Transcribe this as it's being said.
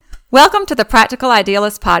Welcome to the Practical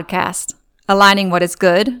Idealist Podcast, aligning what is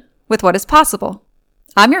good with what is possible.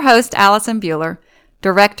 I'm your host, Allison Bueller,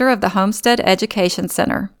 Director of the Homestead Education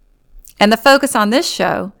Center, and the focus on this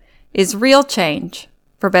show is real change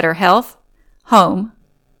for better health, home,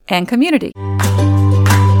 and community.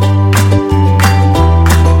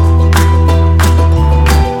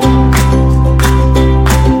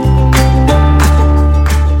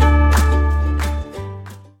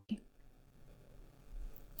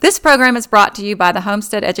 This program is brought to you by the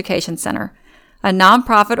Homestead Education Center, a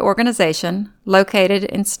nonprofit organization located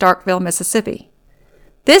in Starkville, Mississippi.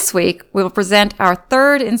 This week, we will present our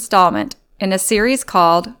third installment in a series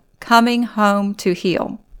called Coming Home to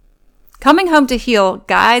Heal. Coming Home to Heal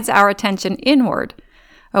guides our attention inward,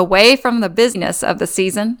 away from the busyness of the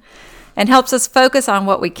season, and helps us focus on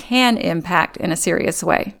what we can impact in a serious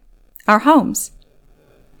way, our homes.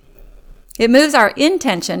 It moves our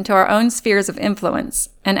intention to our own spheres of influence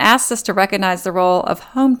and asks us to recognize the role of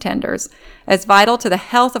home tenders as vital to the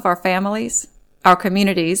health of our families, our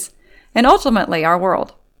communities, and ultimately our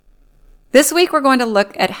world. This week, we're going to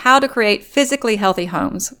look at how to create physically healthy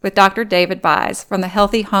homes with Dr. David Buys from the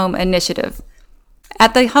Healthy Home Initiative.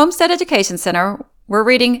 At the Homestead Education Center, we're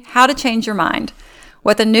reading How to Change Your Mind,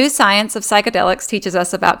 what the new science of psychedelics teaches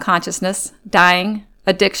us about consciousness, dying,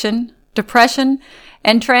 addiction, depression,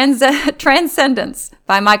 and Transcendence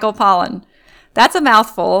by Michael Pollan. That's a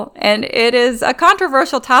mouthful, and it is a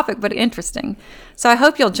controversial topic, but interesting. So I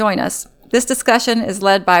hope you'll join us. This discussion is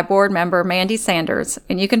led by board member Mandy Sanders,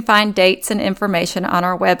 and you can find dates and information on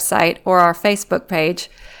our website or our Facebook page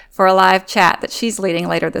for a live chat that she's leading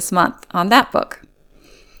later this month on that book.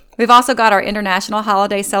 We've also got our international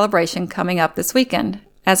holiday celebration coming up this weekend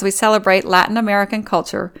as we celebrate Latin American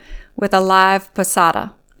culture with a live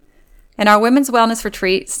posada. And our Women's Wellness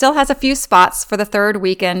Retreat still has a few spots for the third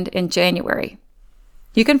weekend in January.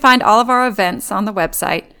 You can find all of our events on the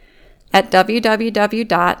website at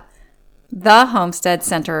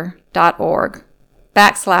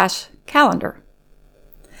www.thehomesteadcenter.org/calendar.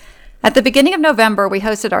 At the beginning of November, we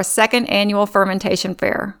hosted our second annual fermentation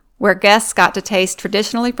fair, where guests got to taste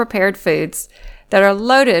traditionally prepared foods that are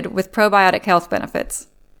loaded with probiotic health benefits.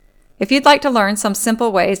 If you'd like to learn some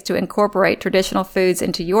simple ways to incorporate traditional foods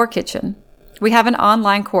into your kitchen, we have an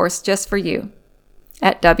online course just for you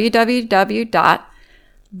at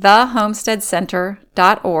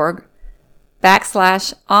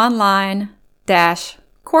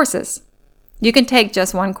www.thehomesteadcenter.org/online-courses. You can take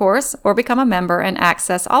just one course or become a member and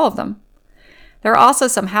access all of them. There are also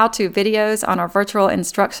some how-to videos on our virtual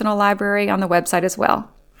instructional library on the website as well.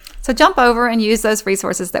 So jump over and use those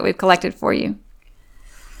resources that we've collected for you.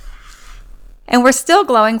 And we're still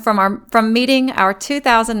glowing from meeting our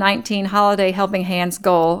 2019 Holiday Helping Hands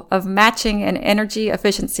goal of matching an energy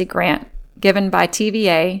efficiency grant given by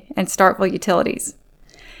TVA and Starkville Utilities.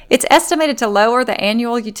 It's estimated to lower the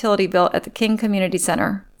annual utility bill at the King Community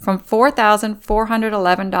Center from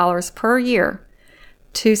 $4,411 per year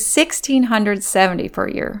to $1,670 per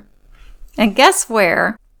year. And guess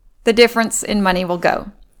where the difference in money will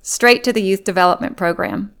go? Straight to the youth development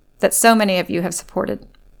program that so many of you have supported.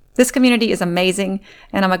 This community is amazing,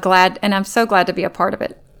 and I'm so glad to be a part of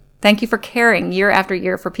it. Thank you for caring year after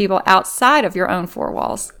year for people outside of your own four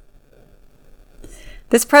walls.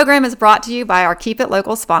 This program is brought to you by our Keep It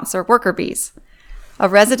Local sponsor, Worker Bees, a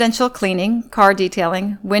residential cleaning, car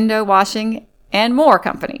detailing, window washing, and more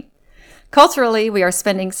company. Culturally, we are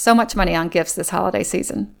spending so much money on gifts this holiday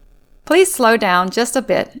season. Please slow down just a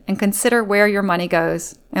bit and consider where your money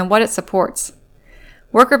goes and what it supports.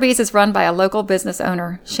 Worker Bees is run by a local business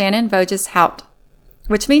owner, Shannon Voges Hout,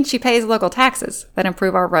 which means she pays local taxes that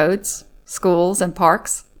improve our roads, schools, and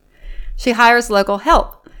parks. She hires local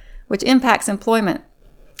help, which impacts employment,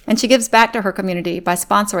 and she gives back to her community by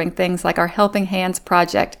sponsoring things like our Helping Hands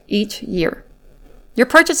project each year. Your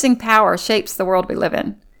purchasing power shapes the world we live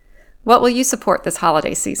in. What will you support this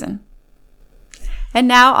holiday season? And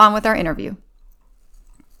now on with our interview.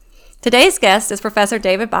 Today's guest is Professor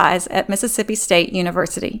David Buys at Mississippi State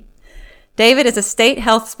University. David is a state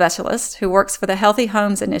health specialist who works for the Healthy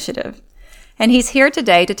Homes Initiative, and he's here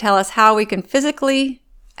today to tell us how we can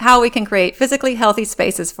create physically healthy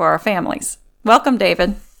spaces for our families. Welcome,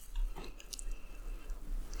 David.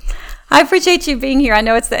 I appreciate you being here. I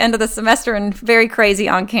know it's the end of the semester and very crazy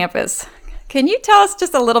on campus. Can you tell us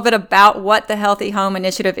just a little bit about what the Healthy Home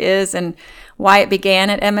Initiative is and why it began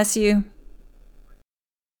at MSU?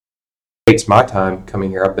 It's my time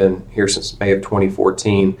coming here. I've been here since May of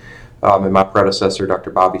 2014, and my predecessor,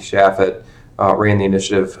 Dr. Bobby Shaffett, ran the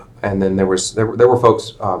initiative. And then there were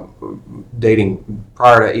folks dating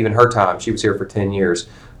prior to even her time. She was here for 10 years,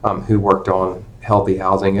 who worked on healthy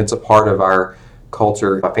housing. It's a part of our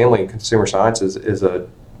culture. Family and consumer sciences is a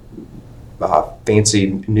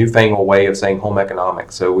fancy newfangled way of saying home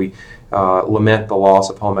economics. So we lament the loss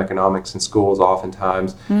of home economics in schools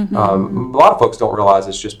oftentimes. A lot of folks don't realize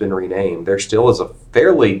it's just been renamed. There still is a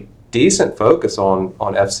fairly decent focus on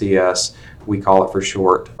FCS, we call it for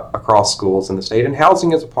short, across schools in the state, and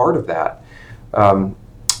housing is a part of that.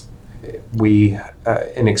 We,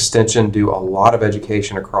 in Extension, do a lot of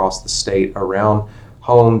education across the state around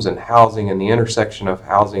homes and housing and the intersection of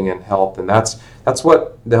housing and health, and that's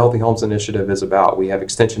what the Healthy Homes Initiative is about. We have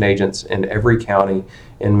Extension agents in every county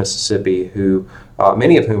in Mississippi who,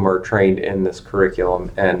 many of whom are trained in this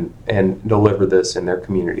curriculum and deliver this in their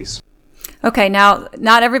communities. Okay, now,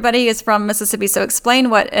 not everybody is from Mississippi, so explain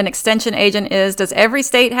what an extension agent is. Does every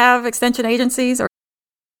state have extension agencies? Or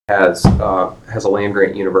has a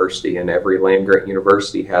land-grant university, and every land-grant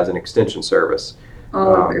university has an extension service.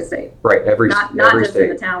 All over the state. Right, not every just state.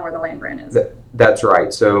 In the town where the land grant is. That's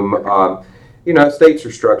right. So, states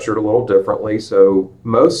are structured a little differently. So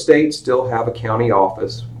most states still have a county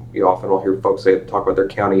office. You often will hear folks talk about their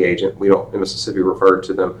county agent. We don't in Mississippi refer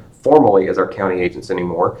to them formally as our county agents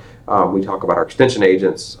anymore. We talk about our extension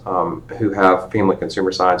agents who have family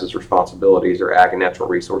consumer sciences responsibilities or ag and natural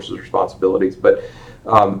resources responsibilities. But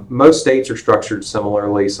most states are structured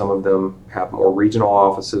similarly. Some of them have more regional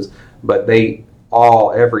offices, but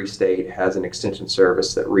every state has an extension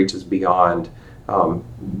service that reaches beyond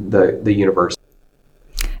the university.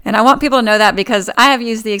 And I want people to know that because I have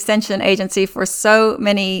used the Extension agency for so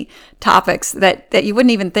many topics that you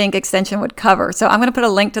wouldn't even think Extension would cover. So I'm going to put a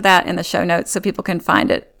link to that in the show notes so people can find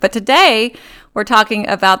it. But today we're talking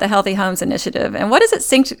about the Healthy Homes Initiative. And what does it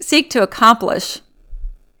seek to accomplish?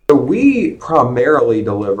 So we primarily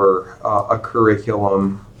deliver a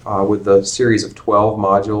curriculum with a series of 12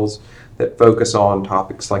 modules that focus on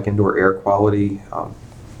topics like indoor air quality,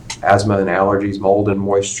 asthma and allergies, mold and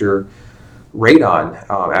moisture, radon,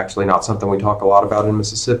 actually not something we talk a lot about in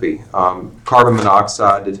Mississippi, carbon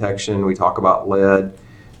monoxide detection, we talk about lead,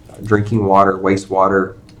 drinking water,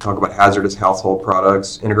 wastewater, talk about hazardous household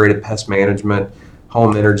products, integrated pest management,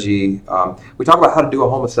 home energy. We talk about how to do a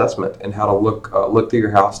home assessment and how to look through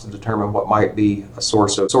your house to determine what might be a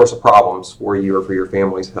source of problems for you or for your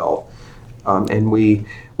family's health. And we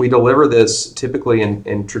deliver this typically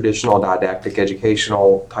in traditional didactic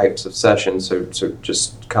educational types of sessions, so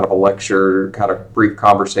just kind of a lecture, kind of brief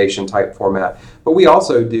conversation type format. But we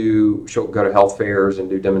also go to health fairs and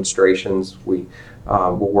do demonstrations. We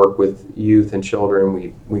will work with youth and children.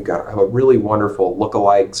 We have a really wonderful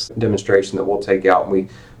lookalikes demonstration that we'll take out, and we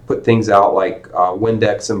put things out like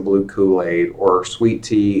Windex and blue Kool-Aid or sweet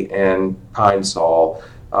tea and pine sol.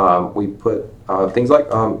 We put things like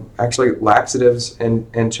actually laxatives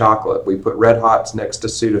and chocolate. We put Red Hots next to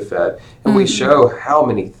Sudafed, and we show how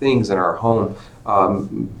many things in our home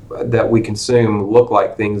that we consume look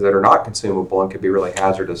like things that are not consumable and could be really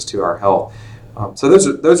hazardous to our health. So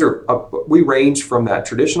those are we range from that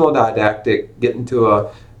traditional didactic, get into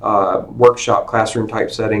a workshop classroom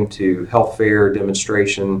type setting to health fair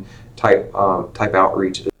demonstration type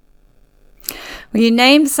outreach. Well, you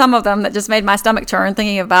named some of them that just made my stomach churn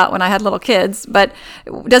thinking about when I had little kids. But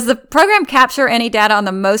does the program capture any data on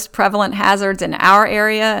the most prevalent hazards in our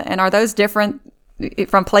area? And are those different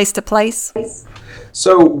from place to place?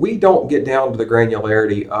 So we don't get down to the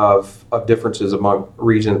granularity of differences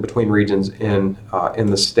between regions in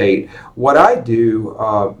the state. What I do,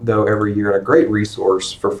 though, every year, and a great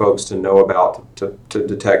resource for folks to know about, to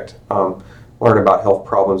detect, learn about health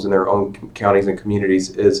problems in their own counties and communities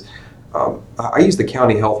is I use the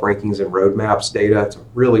county health rankings and roadmaps data. It's a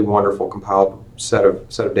really wonderful compiled set of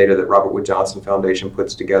data that Robert Wood Johnson Foundation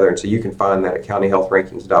puts together, and so you can find that at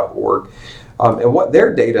countyhealthrankings.org. And what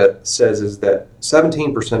their data says is that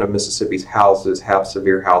 17% of Mississippi's houses have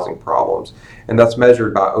severe housing problems, and that's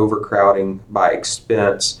measured by overcrowding, by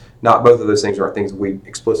expense. Not both of those things are things we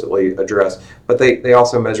explicitly address, but they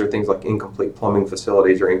also measure things like incomplete plumbing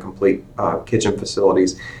facilities or incomplete kitchen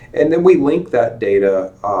facilities. And then we link that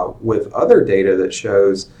data with other data that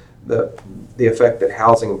shows the effect that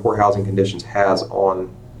poor housing conditions has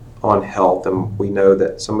on health. And we know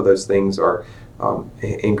that some of those things are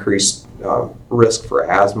increased risk for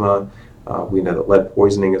asthma. We know that lead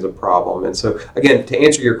poisoning is a problem. And so, again, to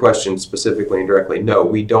answer your question specifically and directly, no,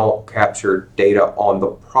 we don't capture data on the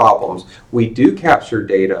problems. We do capture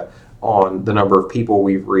data on the number of people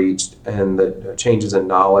we've reached and the changes in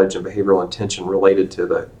knowledge and behavioral intention related to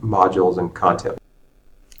the modules and content.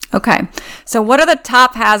 Okay. So what are the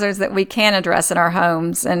top hazards that we can address in our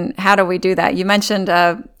homes, and how do we do that? You mentioned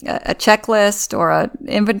a checklist or an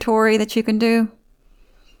inventory that you can do.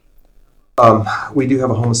 We do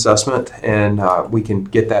have a home assessment, and we can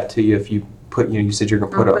get that to you if you put. You said you're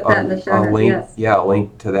going to put a link. Yes. Yeah, a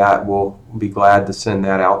link to that. We'll be glad to send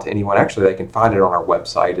that out to anyone. Actually, they can find it on our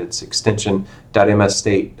website. It's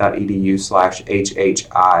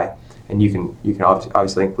extension.msstate.edu/HHI. And you can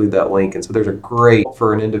obviously include that link. And so there's a great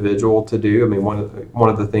for an individual to do. I mean, one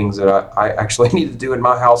of the things that I actually need to do in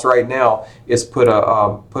my house right now is put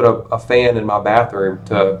a fan in my bathroom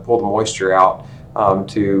to pull the moisture out,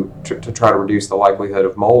 to try to reduce the likelihood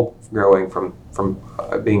of mold growing from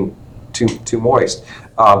being too moist.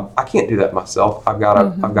 I can't do that myself. I've got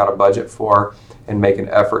a budget for and make an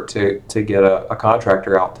effort to get a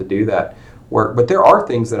contractor out to do that work. But there are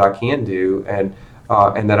things that I can do, and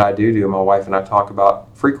that I do. My wife and I talk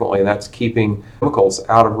about frequently, and that's keeping chemicals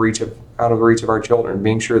out of reach of our children.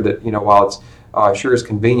 Being sure that while it's sure is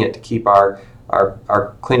convenient to keep our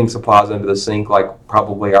cleaning supplies under the sink, like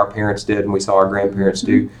probably our parents did and we saw our grandparents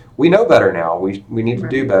do, we know better now. We need to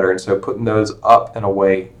do better, and so putting those up and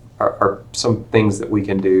away are some things that we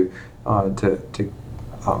can do to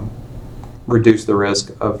reduce the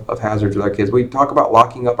risk of hazards with our kids. We talk about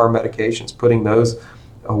locking up our medications, putting those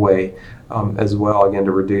away as well, again,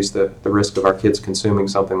 to reduce the risk of our kids consuming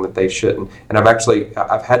something that they shouldn't. And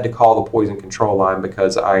I've had to call the poison control line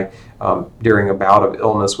because I, during a bout of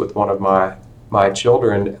illness with one of my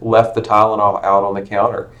children, left the Tylenol out on the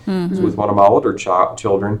counter. It was with one of my older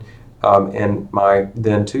children, and my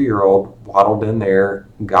then 2-year-old waddled in there,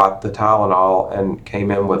 got the Tylenol, and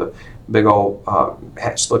came in with a big old,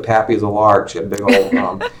 she looked happy as a lark. She had big old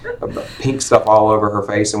pink stuff all over her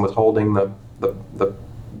face and was holding the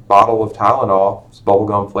bottle of Tylenol, it's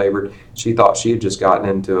bubblegum flavored. She thought she had just gotten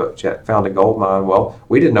into it. She had found a gold mine. Well,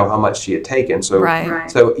 we didn't know how much she had taken. So,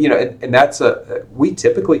 so and that's we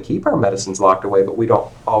typically keep our medicines locked away, but we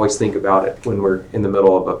don't always think about it when we're in the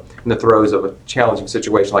middle of in the throes of a challenging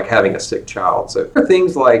situation like having a sick child. So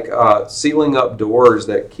things like sealing up doors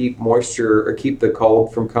that keep moisture or keep the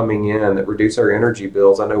cold from coming in, that reduce our energy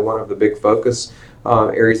bills. I know one of the big focus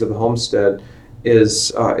areas of the homestead is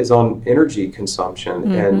on energy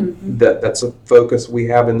consumption, and that's a focus we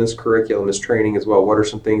have in this curriculum, this training as well. What are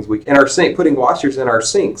some things in our sink, putting washers in our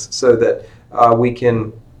sinks so that we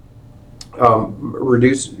can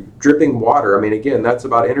reduce dripping water. I mean, again, that's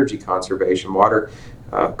about energy conservation, water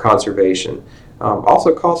conservation.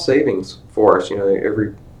 Also cost savings for us.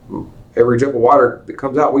 Every drip of water that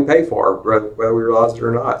comes out we pay for, whether we realize it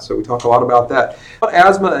or not. So we talk a lot about that. About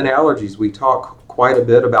asthma and allergies, we talk quite a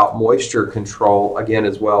bit about moisture control again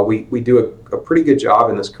as well. We do a pretty good job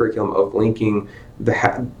in this curriculum of linking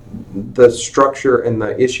the structure and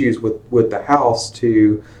the issues with the house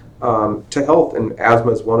to health, and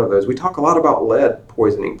asthma is one of those. We talk a lot about lead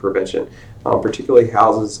poisoning prevention, particularly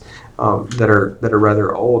houses that are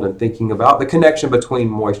rather old, and thinking about the connection between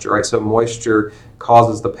moisture. Right, so moisture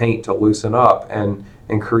causes the paint to loosen up and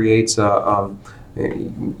creates a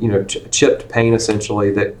chipped paint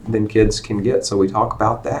essentially that then kids can get. So we talk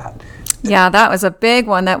about that. Yeah, that was a big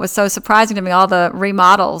one. That was so surprising to me, all the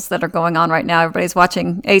remodels that are going on right now. Everybody's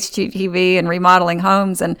watching HGTV and remodeling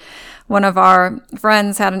homes. And one of our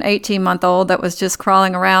friends had an 18-month-old that was just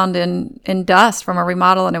crawling around in dust from a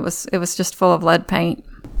remodel, and it was just full of lead paint.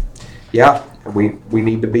 Yeah, we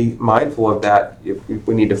need to be mindful of that.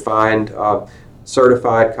 We need to find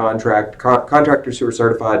certified contractors who are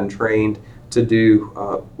certified and trained to do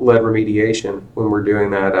lead remediation when we're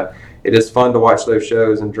doing that. It is fun to watch those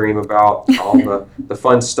shows and dream about all the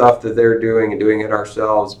fun stuff that they're doing and doing it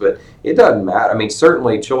ourselves, but it doesn't matter. I mean,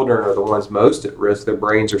 certainly children are the ones most at risk. Their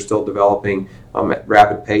brains are still developing at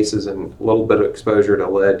rapid paces, and a little bit of exposure to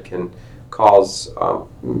lead can cause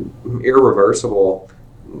irreversible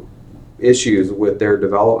issues with their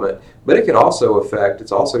development. But it can also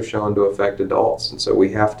it's also shown to affect adults, and so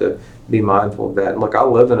we have to be mindful of that. And look, I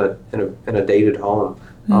live in a dated home,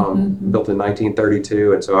 built in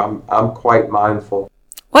 1932, and so I'm quite mindful.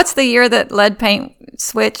 What's the year that lead paint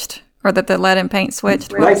switched, or that the lead and paint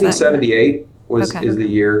switched? 1978 is the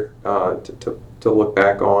year to look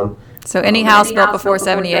back on. So any house built before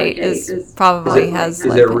 78 is probably has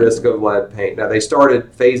is at risk of lead paint. Now they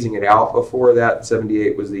started phasing it out before that.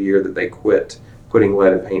 78 was the year that they quit putting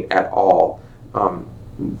lead in paint at all.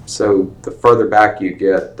 So the further back you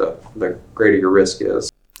get, the greater your risk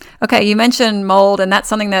is. Okay, you mentioned mold, and that's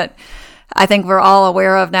something that I think we're all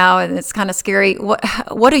aware of now, and it's kind of scary.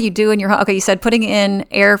 What do you do in your home? Okay, you said putting in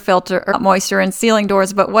air filter or moisture and sealing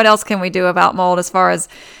doors, but what else can we do about mold as far as,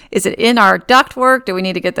 is it in our ductwork? Do we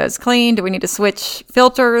need to get those cleaned? Do we need to switch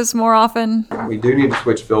filters more often? We do need to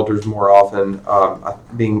switch filters more often,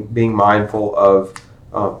 being mindful of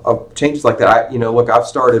changes like that. Look, I've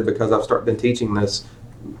started, because I've been teaching this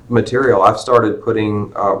material, I've started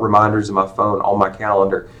putting reminders in my phone on my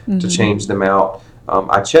calendar to change them out.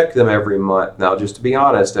 I check them every month. Now, just to be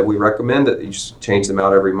honest, we recommend that you change them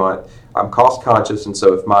out every month. I'm cost conscious, and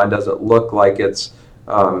so if mine doesn't look like it's,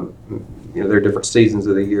 there are different seasons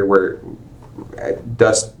of the year where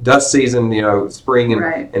dust season, spring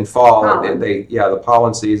and fall, the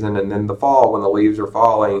pollen season, and then the fall when the leaves are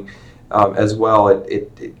falling as well.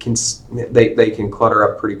 It can they can clutter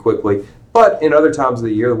up pretty quickly. But in other times of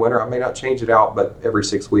the year, the winter, I may not change it out, but every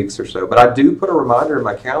 6 weeks or so. But I do put a reminder in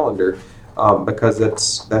my calendar because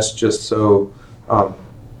that's just so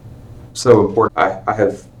important. I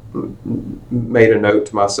have made a note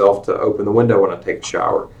to myself to open the window when I take a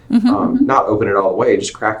shower. Not open it all the way,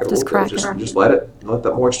 just crack it a little bit. Just let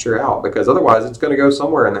that moisture out, because otherwise it's going to go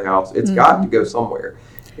somewhere in the house. It's got to go somewhere,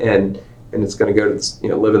 and it's going to go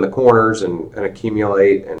to live in the corners and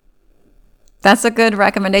accumulate. And that's a good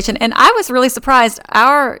recommendation. And I was really surprised.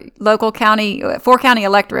 Our local county, 4-County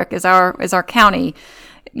Electric is our county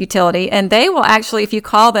utility, and they will actually, if you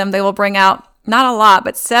call them, they will bring out not a lot,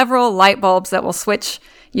 but several light bulbs that will switch.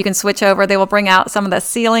 You can switch over. They will bring out some of the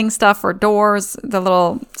ceiling stuff for doors, the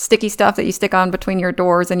little sticky stuff that you stick on between your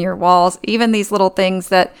doors and your walls, even these little things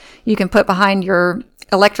that you can put behind your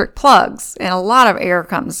electric plugs. And a lot of air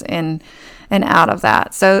comes in and out of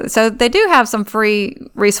that. So they do have some free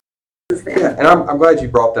resources. Yeah, and I'm glad you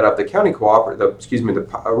brought that up. The county the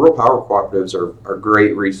rural power cooperatives are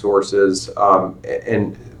great resources,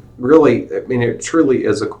 and really, I mean, it truly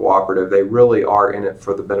is a cooperative. They really are in it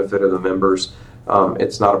for the benefit of the members.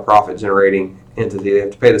 It's not a profit-generating entity. They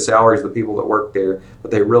have to pay the salaries of the people that work there,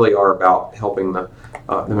 but they really are about helping the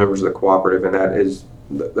members of the cooperative, and that is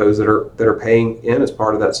those that are paying in as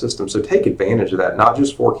part of that system. So take advantage of that. Not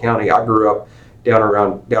just 4-County. I grew up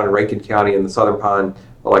down in Rankin County in the Southern Pine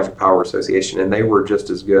Electric Power Association, and they were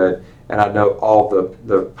just as good. And I know all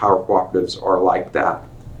the power cooperatives are like that.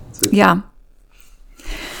 So, yeah.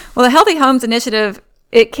 Well, the Healthy Homes Initiative,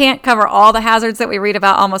 it can't cover all the hazards that we read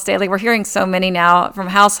about almost daily. We're hearing so many now, from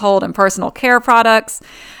household and personal care products.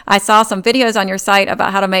 I saw some videos on your site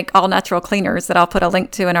about how to make all-natural cleaners that I'll put a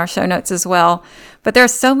link to in our show notes as well. But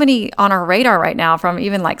there's so many on our radar right now, from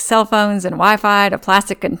even like cell phones and Wi-Fi to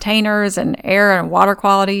plastic containers and air and water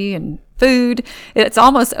quality and food. It's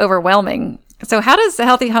almost overwhelming. So how does the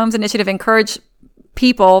Healthy Homes Initiative encourage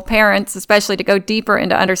people, parents especially, to go deeper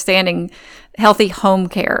into understanding healthy home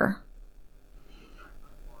care?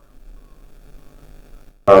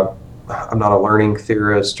 I'm not a learning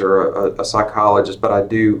theorist or a psychologist, but I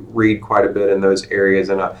do read quite a bit in those areas,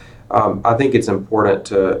 and I think it's important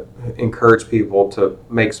to encourage people to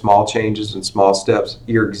make small changes and small steps.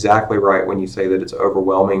 You're exactly right when you say that it's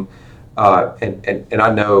overwhelming, and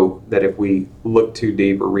I know that if we look too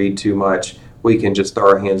deep or read too much, we can just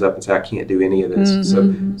throw our hands up and say, I can't do any of this.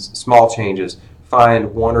 So small changes,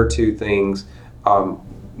 find one or two things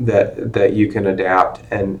that you can adapt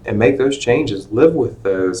and make those changes, live with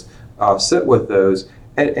those, sit with those,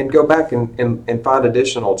 and go back and find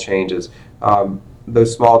additional changes.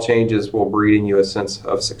 Those small changes will breed in you a sense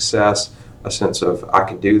of success, a sense of I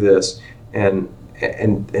can do this, and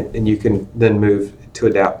you can then move to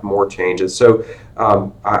adapt more changes. So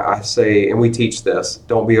I say, and we teach this,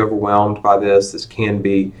 don't be overwhelmed by this. This can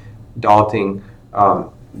be daunting.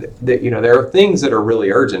 There are things that are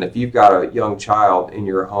really urgent. If you've got a young child in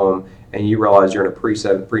your home and you realize you're in a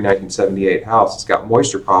pre-1978 house, it's got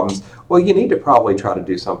moisture problems, well, you need to probably try to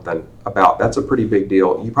do something about that. That's a pretty big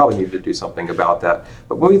deal. You probably need to do something about that.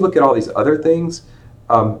 But when we look at all these other things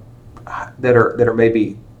that are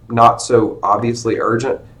maybe not so obviously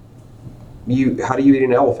urgent, how do you eat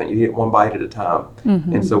an elephant? You eat it one bite at a time.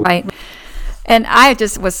 And so right. And I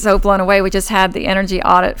just was so blown away. We just had the energy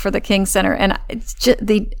audit for the King Center, and it's just,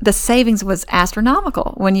 the savings was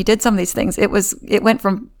astronomical when you did some of these things. It went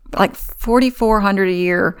from like $4,400 a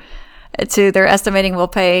year to they're estimating we'll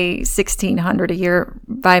pay $1,600 a year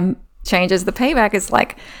by changes. The payback is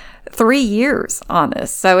like 3 years on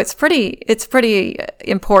this. So it's pretty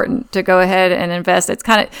important to go ahead and invest. It's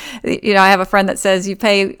kind of, I have a friend that says you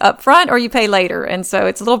pay up front or you pay later. And so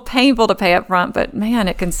it's a little painful to pay up front, but man,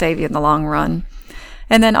 it can save you in the long run.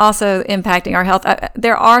 And then also impacting our health.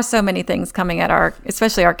 There are so many things coming at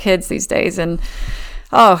especially our kids these days, and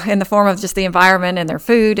in the form of just the environment and their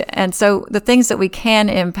food. And so the things that we can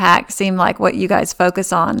impact seem like what you guys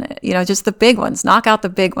focus on, just the big ones. Knock out the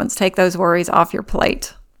big ones. Take those worries off your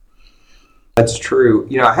plate. That's true.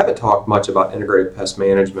 I haven't talked much about integrated pest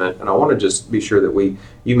management, and I want to just be sure that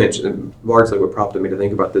you mentioned, largely what prompted me to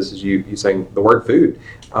think about this is you saying the word food.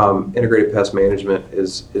 Integrated pest management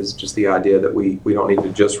is just the idea that we don't need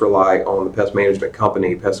to just rely on the pest management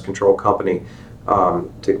company, pest control company,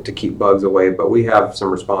 to keep bugs away, but we have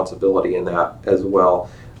some responsibility in that as well.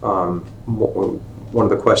 One of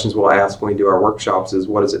the questions we'll ask when we do our workshops is,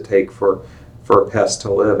 what does it take for a pest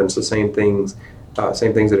to live? And it's the same things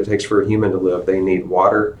that it takes for a human to live. They need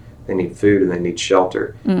water, they need food, and they need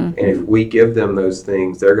shelter. Mm-hmm. And if we give them those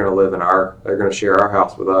things, they're going to live they're going to share our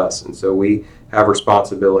house with us. And so we have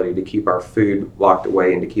responsibility to keep our food locked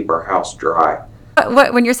away and to keep our house dry.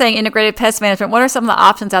 When you're saying integrated pest management, what are some of the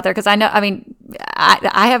options out there? Because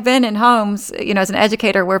I have been in homes, as an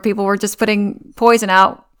educator, where people were just putting poison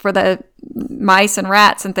out for the mice and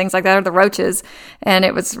rats and things like that, or the roaches, and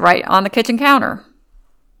it was right on the kitchen counter.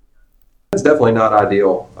 That's definitely not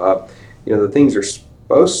ideal. The things are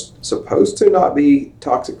supposed to not be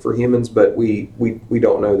toxic for humans, but we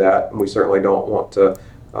don't know that, and we certainly don't want to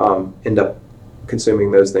end up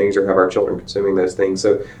consuming those things or have our children consuming those things.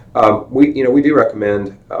 So we do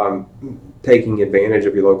recommend taking advantage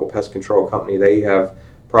of your local pest control company. They have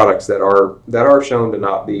products that are shown to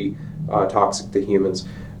not be toxic to humans.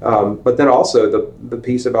 But then also the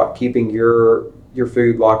piece about keeping your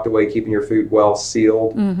food locked away, keeping your food well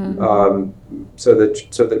sealed, mm-hmm. So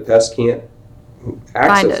that pests can't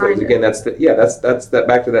access those. Again, that's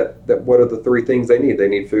back to that. What are the three things they need? They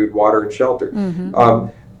need food, water, and shelter. Mm-hmm.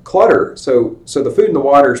 Clutter. So the food and the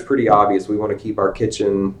water is pretty obvious. We want to keep our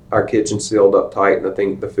kitchen sealed up tight, and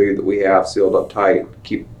the food that we have sealed up tight.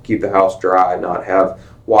 Keep the house dry, not have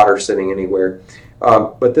water sitting anywhere.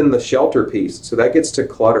 But then the shelter piece. So that gets to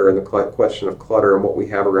clutter and the question of clutter and what we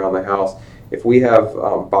have around the house. If we have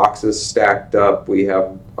boxes stacked up, we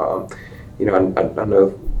have I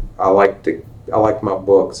know I like my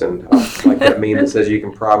books, and like that meme that says you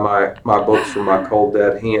can pry my books from my cold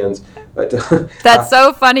dead hands. But that's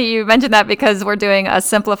so funny you mentioned that, because we're doing a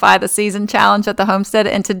Simplify the Season challenge at the homestead,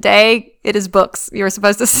 and today it is books. You're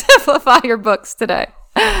supposed to simplify your books today.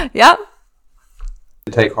 Yep.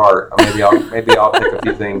 To take heart. Maybe I'll take a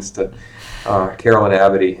few things to Carol and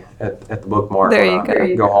Abity at the bookmark. There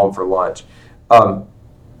you go home for lunch.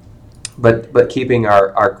 But keeping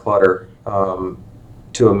our clutter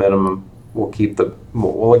to a minimum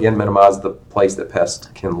will again minimize the place that pests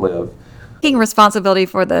can live. Taking responsibility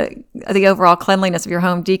for the overall cleanliness of your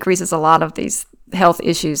home decreases a lot of these health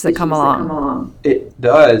issues that come along. It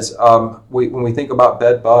does. When we think about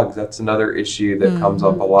bed bugs, that's another issue that comes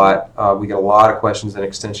up a lot. We get a lot of questions in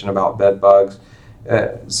Extension about bed bugs.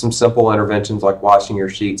 Some simple interventions like washing your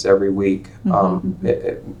sheets every week,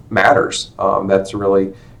 it matters. That's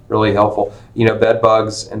really, really helpful. Bed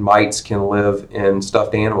bugs and mites can live in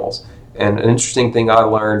stuffed animals. And an interesting thing I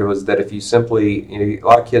learned was that if you simply, a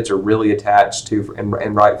lot of kids are really attached to,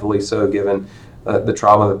 and rightfully so, given the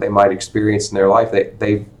trauma that they might experience in their life,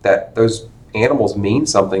 that those animals mean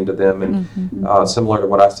something to them. And similar to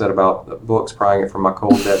what I said about the books, prying it from my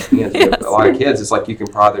cold dead hands. Yes. A lot of kids, it's like you can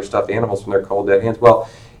pry their stuffed animals from their cold dead hands. Well,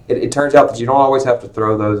 it turns out that you don't always have to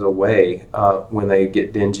throw those away when they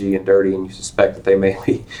get dingy and dirty, and you suspect that they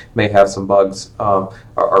may have some bugs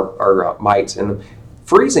or mites in them.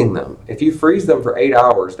 Freezing them. If you freeze them for 8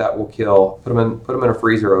 hours, that will kill. Put them in a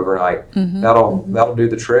freezer overnight. That'll do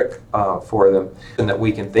the trick for them. And that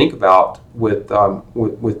we can think about with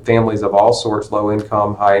families of all sorts, low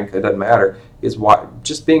income, high income, it doesn't matter. Is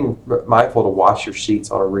just being mindful to wash your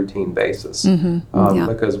sheets on a routine basis,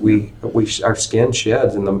 because our skin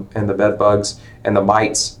sheds, and the bed bugs and the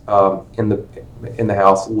mites in the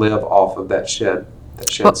house live off of that shed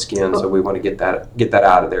skin. So we want to get that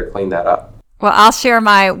out of there, clean that up. Well, I'll share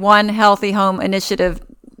my One Healthy Home initiative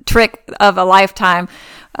trick of a lifetime.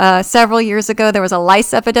 Several years ago, there was a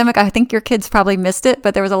lice epidemic. I think your kids probably missed it,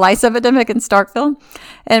 but there was a lice epidemic in Starkville,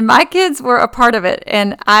 and my kids were a part of it,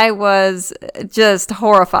 and I was just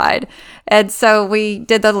horrified. And so we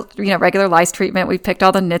did the regular lice treatment. We picked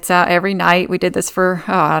all the nits out every night. We did this for,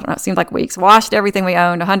 I don't know, it seemed like weeks. Washed everything we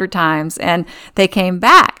owned 100 times, and they came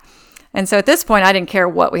back. And so at this point, I didn't care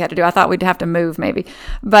what we had to do. I thought we'd have to move maybe.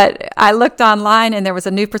 But I looked online, and there was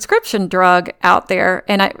a new prescription drug out there,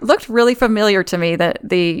 and it looked really familiar to me,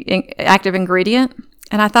 the active ingredient.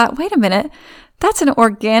 And I thought, wait a minute, that's an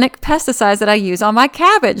organic pesticide that I use on my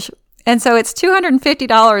cabbage. And so it's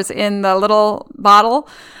 $250 in the little bottle,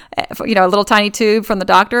 a little tiny tube from the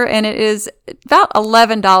doctor, and it is about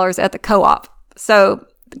 $11 at the co-op. So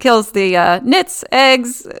kills the nits,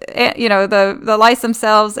 eggs, the lice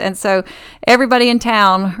themselves. And so everybody in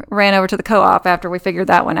town ran over to the co-op after we figured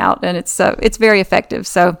that one out, and it's very effective.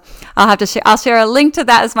 So I'll share a link to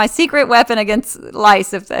that as my secret weapon against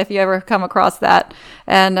lice if you ever come across that,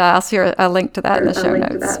 and I'll share a link to that in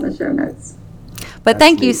the show notes. But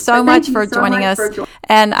thank you so much for joining us.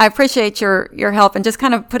 And I appreciate your help and just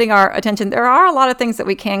kind of putting our attention. There are a lot of things that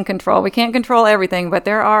we can control. We can't control everything, but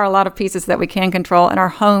there are a lot of pieces that we can control in our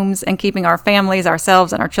homes and keeping our families,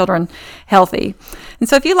 ourselves, and our children healthy. And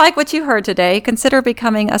so if you like what you heard today, consider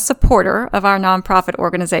becoming a supporter of our nonprofit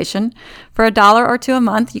organization. For $1 or $2 a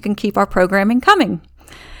month, you can keep our programming coming.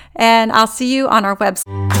 And I'll see you on our website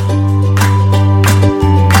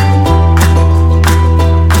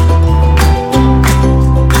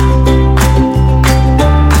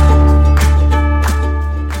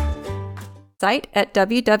at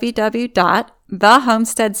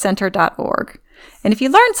www.thehomesteadcenter.org. And if you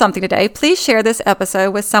learned something today, please share this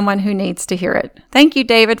episode with someone who needs to hear it. Thank you,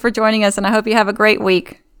 David, for joining us, and I hope you have a great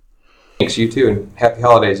week. Thanks, you too, and happy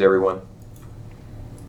holidays, everyone.